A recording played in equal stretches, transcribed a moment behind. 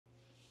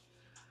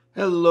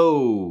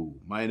Hello,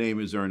 my name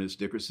is Ernest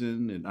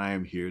Dickerson, and I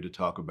am here to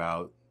talk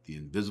about The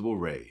Invisible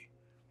Ray,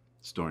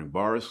 starring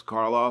Boris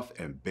Karloff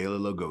and Bela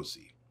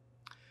Lugosi.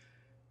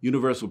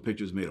 Universal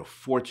Pictures made a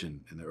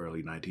fortune in the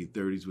early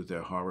 1930s with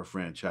their horror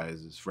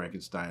franchises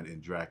Frankenstein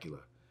and Dracula,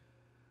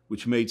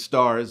 which made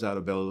stars out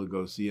of Bela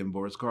Lugosi and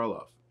Boris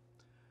Karloff.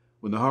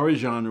 When the horror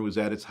genre was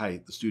at its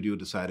height, the studio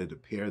decided to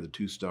pair the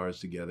two stars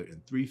together in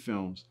three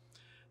films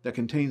that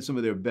contained some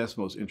of their best,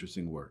 most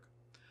interesting work: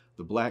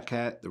 The Black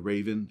Cat, The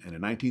Raven, and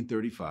in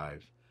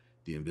 1935,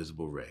 The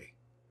Invisible Ray.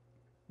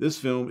 This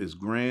film is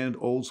grand,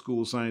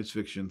 old-school science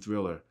fiction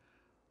thriller,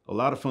 a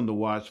lot of fun to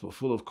watch, but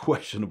full of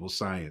questionable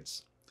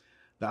science.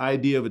 The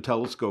idea of a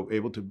telescope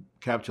able to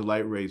capture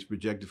light rays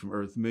projected from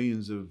Earth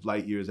millions of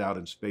light years out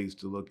in space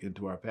to look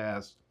into our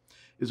past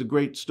is a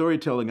great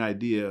storytelling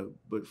idea,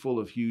 but full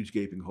of huge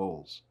gaping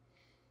holes.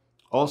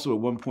 Also,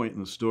 at one point in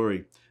the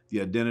story,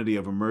 the identity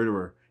of a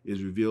murderer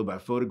is revealed by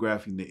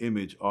photographing the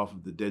image off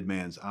of the dead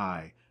man's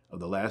eye of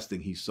the last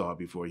thing he saw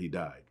before he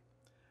died.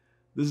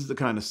 This is the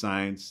kind of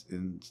science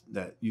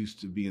that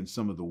used to be in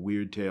some of the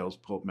Weird Tales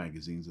pulp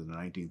magazines in the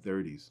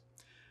 1930s.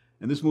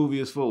 And this movie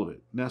is full of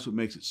it, and that's what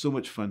makes it so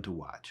much fun to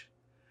watch.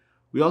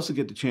 We also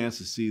get the chance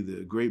to see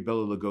the great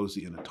Bela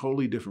Lugosi in a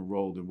totally different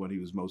role than what he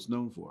was most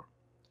known for.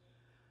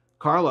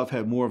 Karloff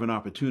had more of an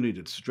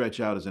opportunity to stretch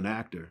out as an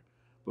actor,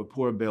 but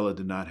poor Bela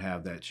did not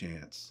have that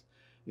chance.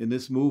 In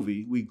this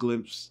movie, we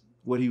glimpse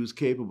what he was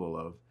capable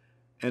of,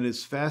 and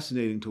it's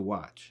fascinating to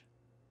watch.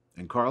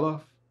 And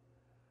Karloff,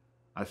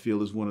 I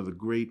feel, is one of the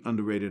great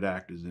underrated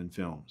actors in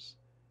films.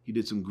 He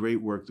did some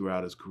great work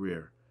throughout his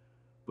career,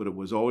 but it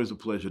was always a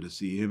pleasure to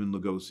see him and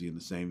Lugosi in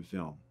the same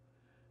film.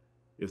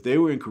 If they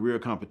were in career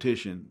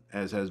competition,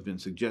 as has been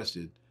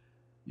suggested,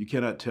 you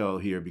cannot tell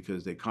here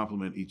because they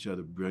complement each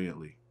other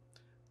brilliantly,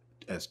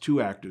 as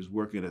two actors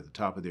working at the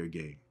top of their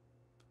game.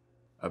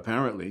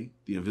 Apparently,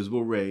 The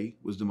Invisible Ray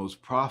was the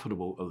most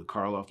profitable of the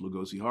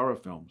Karloff-Lugosi horror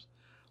films,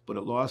 but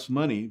it lost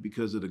money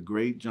because of the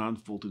great John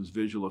Fulton's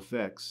visual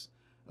effects,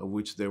 of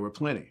which there were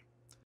plenty.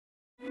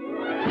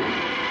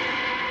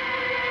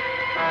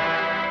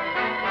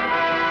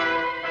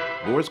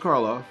 Boris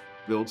Karloff,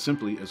 billed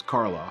simply as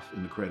Karloff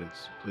in the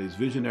credits, plays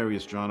visionary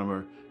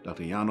astronomer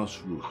Dr. Janos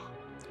Rukh,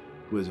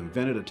 who has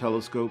invented a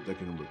telescope that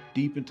can look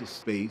deep into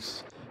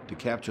space to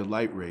capture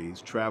light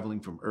rays traveling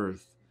from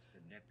Earth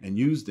and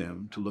use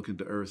them to look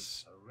into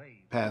Earth's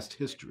past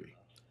history.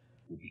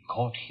 Will be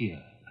caught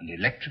here and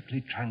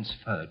electrically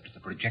transferred to the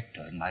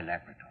projector in my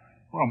laboratory.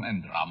 From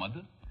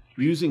Andromeda?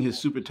 Using his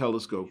super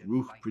telescope,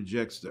 Rukh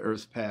projects the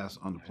Earth's past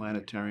on the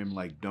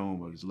planetarium-like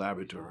dome of his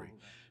laboratory,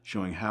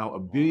 showing how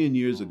 1 billion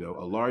years ago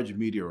a large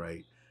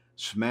meteorite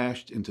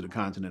smashed into the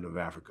continent of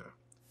Africa.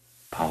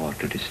 Power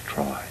to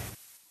destroy.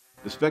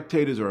 The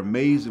spectators are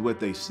amazed at what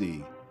they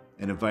see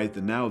and invite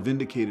the now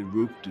vindicated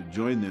Rukh to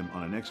join them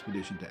on an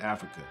expedition to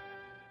Africa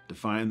to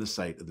find the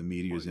site of the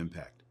meteor's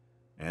impact.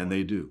 And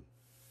they do.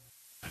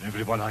 And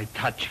everyone I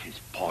touch is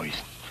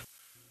poisoned.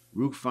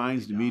 Rukh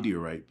finds the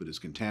meteorite, but is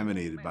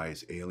contaminated by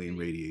its alien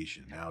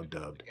radiation, now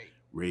dubbed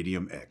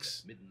Radium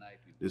X.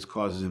 This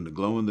causes him to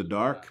glow in the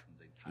dark,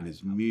 and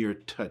his mere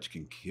touch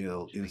can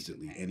kill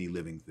instantly any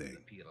living thing.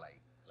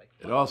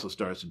 It also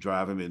starts to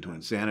drive him into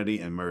insanity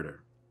and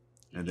murder.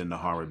 And then the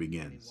horror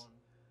begins.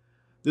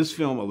 This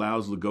film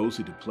allows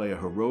Lugosi to play a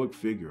heroic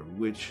figure,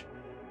 which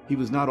he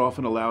was not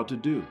often allowed to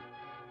do.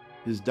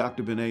 His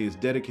Dr. Benet is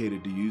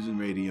dedicated to using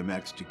Radium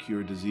X to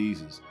cure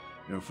diseases,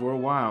 and for a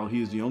while he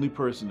is the only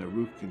person that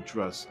Rukh can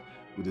trust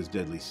with his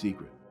deadly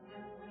secret.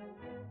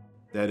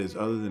 That is,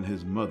 other than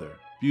his mother,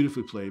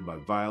 beautifully played by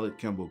Violet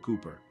Kemble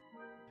Cooper.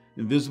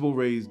 Invisible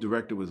Ray's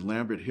director was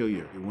Lambert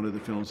Hillyard, and one of the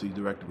films he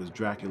directed was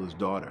Dracula's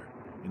Daughter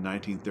in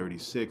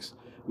 1936,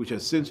 which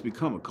has since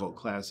become a cult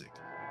classic.